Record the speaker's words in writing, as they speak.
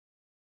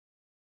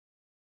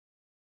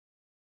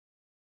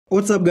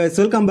What's up guys,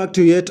 welcome back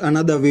to yet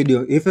another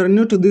video. If you're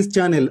new to this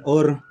channel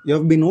or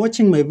you've been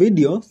watching my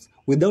videos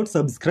without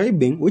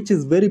subscribing, which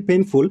is very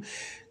painful,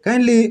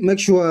 kindly make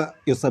sure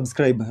you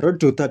subscribe. Road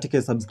to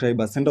 30k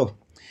subscribers and all.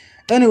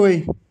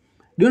 Anyway,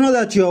 do you know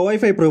that your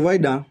Wi-Fi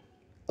provider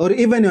or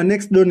even your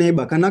next door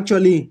neighbor can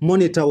actually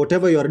monitor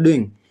whatever you are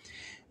doing?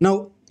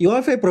 Now, your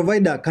Wi-Fi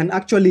provider can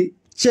actually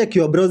check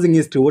your browsing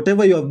history,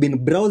 whatever you have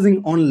been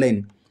browsing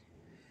online.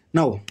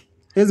 Now,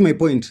 here's my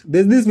point.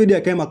 There's this video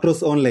I came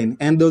across online,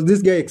 and there was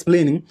this guy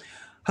explaining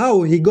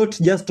how he got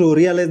just to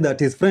realize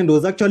that his friend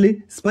was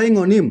actually spying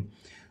on him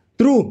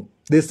through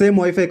the same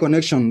Wi-Fi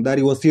connection that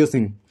he was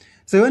using.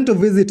 So he went to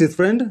visit his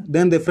friend.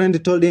 Then the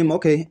friend told him,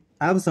 okay,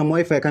 I have some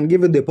Wi-Fi, I can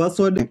give you the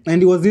password.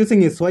 And he was using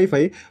his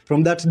Wi-Fi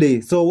from that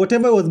day. So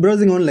whatever he was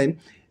browsing online,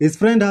 his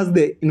friend has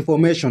the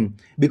information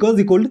because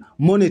he could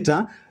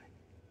monitor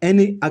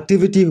any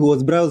activity he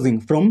was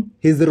browsing from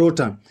his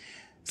router.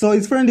 So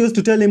his friend used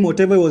to tell him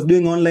whatever he was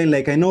doing online,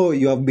 like, I know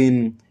you have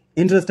been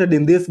interested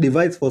in this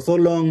device for so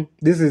long.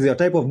 This is your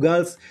type of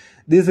girls.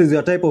 This is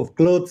your type of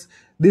clothes.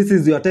 This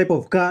is your type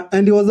of car.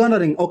 And he was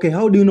wondering, okay,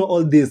 how do you know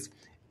all this?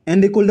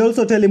 And they could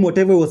also tell him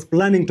whatever he was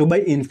planning to buy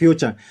in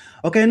future.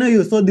 Okay, I know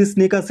you saw these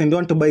sneakers and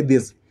want to buy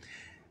this.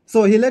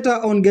 So he later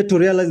on get to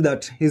realize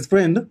that his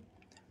friend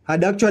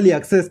had actually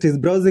accessed his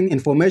browsing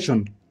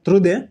information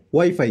through the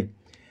Wi-Fi.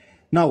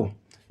 Now,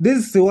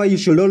 this is why you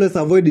should always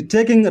avoid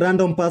taking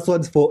random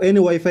passwords for any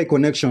Wi-Fi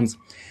connections.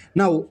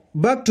 Now,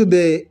 back to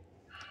the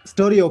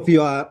story of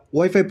your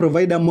Wi-Fi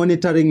provider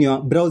monitoring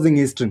your browsing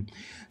history.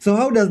 So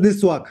how does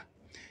this work?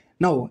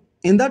 Now,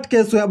 in that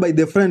case whereby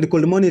the friend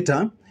could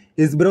monitor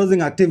his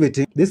browsing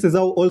activity, this is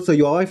how also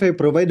your Wi-Fi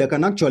provider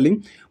can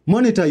actually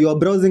monitor your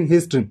browsing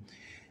history.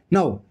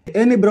 Now,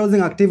 any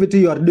browsing activity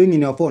you are doing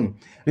in your phone,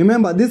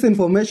 remember this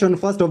information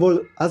first of all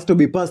has to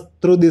be passed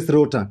through this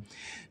router.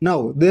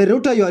 Now, the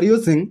router you are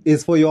using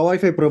is for your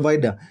Wi-Fi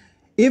provider.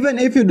 Even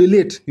if you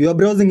delete your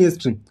browsing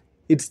history,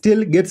 it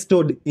still gets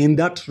stored in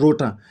that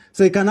router.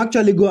 So you can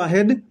actually go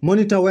ahead,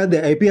 monitor where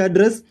the IP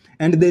address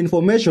and the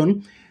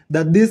information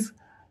that this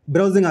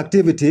browsing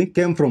activity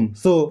came from.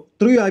 So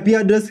through your IP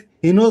address,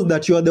 he knows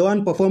that you are the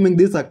one performing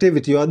this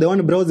activity, you are the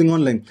one browsing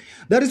online.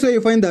 That is why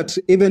you find that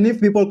even if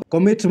people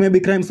commit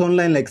maybe crimes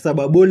online like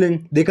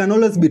cyberbullying, they can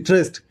always be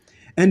traced.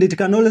 And it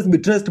can always be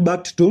traced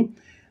back to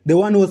the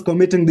one who was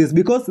committing this,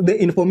 because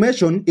the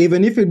information,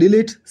 even if you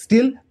delete,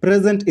 still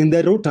present in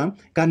the router,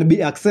 can be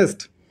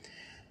accessed.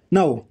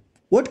 Now,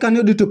 what can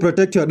you do to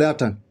protect your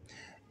data?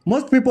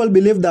 Most people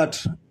believe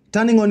that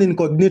turning on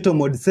incognito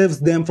mode saves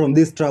them from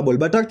this trouble,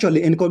 but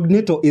actually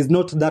incognito is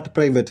not that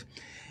private.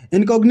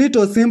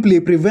 Incognito simply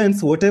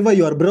prevents whatever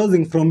you are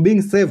browsing from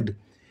being saved.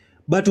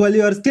 But while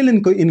you are still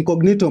in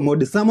incognito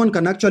mode, someone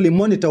can actually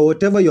monitor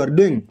whatever you are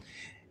doing.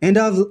 And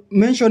I've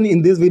mentioned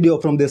in this video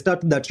from the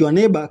start that your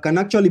neighbor can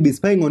actually be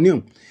spying on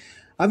you.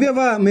 Have you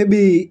ever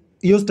maybe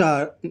used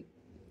a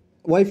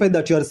Wi-Fi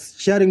that you are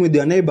sharing with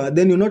your neighbor,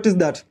 then you notice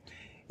that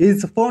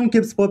his phone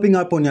keeps popping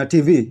up on your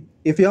TV?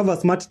 If you have a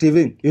smart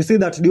TV, you see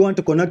that, do you want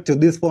to connect to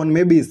this phone,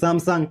 maybe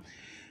Samsung?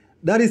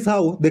 That is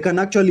how they can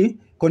actually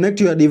connect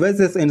to your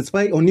devices and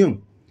spy on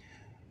you.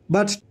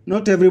 But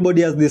not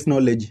everybody has this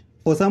knowledge.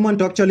 For someone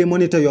to actually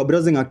monitor your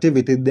browsing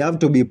activity, they have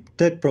to be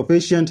tech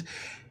proficient,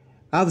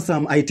 have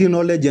some IT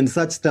knowledge and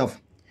such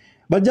stuff.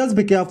 But just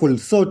be careful.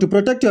 So to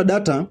protect your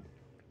data,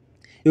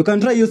 you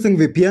can try using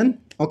VPN.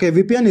 Okay,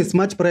 VPN is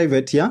much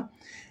private, yeah?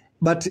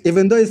 But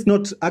even though it's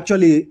not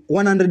actually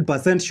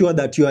 100% sure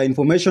that your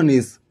information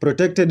is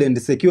protected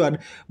and secured,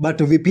 but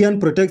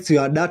VPN protects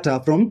your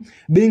data from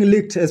being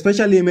leaked,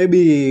 especially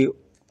maybe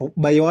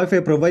by your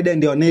Wi-Fi provider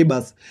and your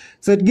neighbors.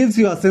 So it gives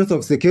you a sense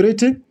of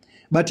security.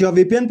 But your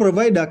VPN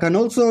provider can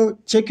also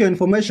check your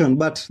information,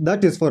 but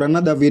that is for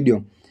another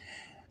video.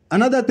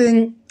 Another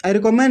thing, I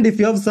recommend if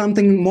you have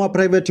something more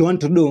private you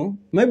want to do,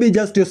 maybe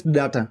just use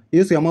data.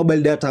 Use your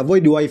mobile data,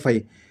 avoid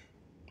Wi-Fi.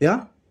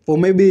 Yeah? For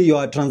maybe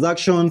your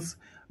transactions,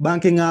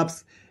 banking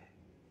apps,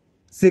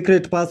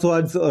 secret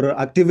passwords or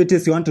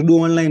activities you want to do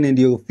online and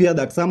you fear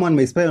that someone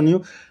may spy on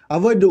you,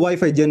 avoid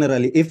Wi-Fi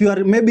generally. If you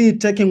are maybe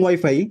taking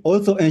Wi-Fi,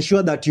 also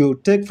ensure that you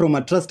take from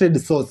a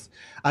trusted source,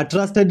 a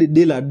trusted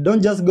dealer.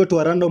 Don't just go to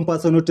a random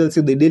person who tells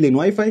you they deal in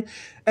Wi-Fi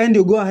and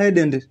you go ahead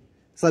and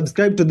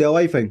subscribe to their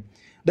Wi-Fi.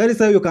 That is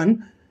how you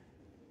can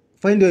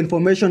find your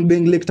information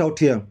being leaked out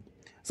here.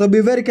 So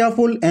be very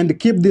careful and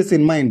keep this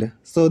in mind.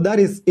 So that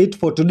is it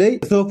for today.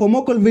 So for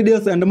more cool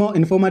videos and more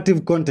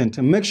informative content,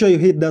 make sure you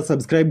hit that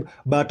subscribe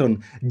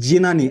button.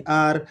 Jina ni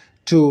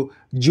R2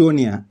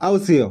 Junior. Au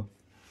sio?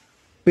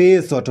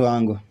 Peace watu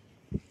wangu.